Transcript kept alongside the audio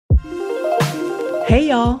Hey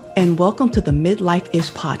y'all, and welcome to the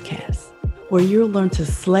Midlife-ish podcast, where you'll learn to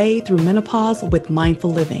slay through menopause with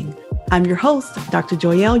mindful living. I'm your host, Dr.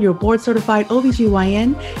 Joyelle, your board-certified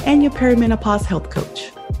OBGYN and your perimenopause health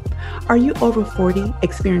coach. Are you over 40,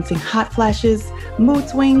 experiencing hot flashes, mood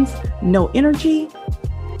swings, no energy?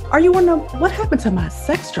 Are you wondering, what happened to my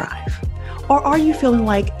sex drive? Or are you feeling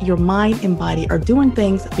like your mind and body are doing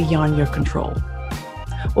things beyond your control?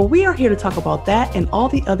 Well, we are here to talk about that and all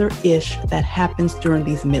the other ish that happens during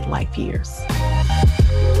these midlife years.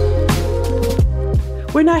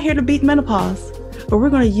 We're not here to beat menopause, but we're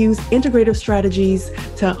going to use integrative strategies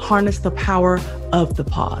to harness the power of the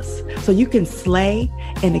pause so you can slay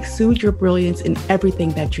and exude your brilliance in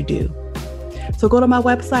everything that you do. So go to my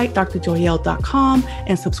website, drjoyelle.com,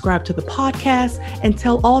 and subscribe to the podcast and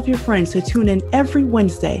tell all of your friends to tune in every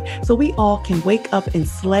Wednesday so we all can wake up and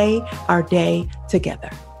slay our day together.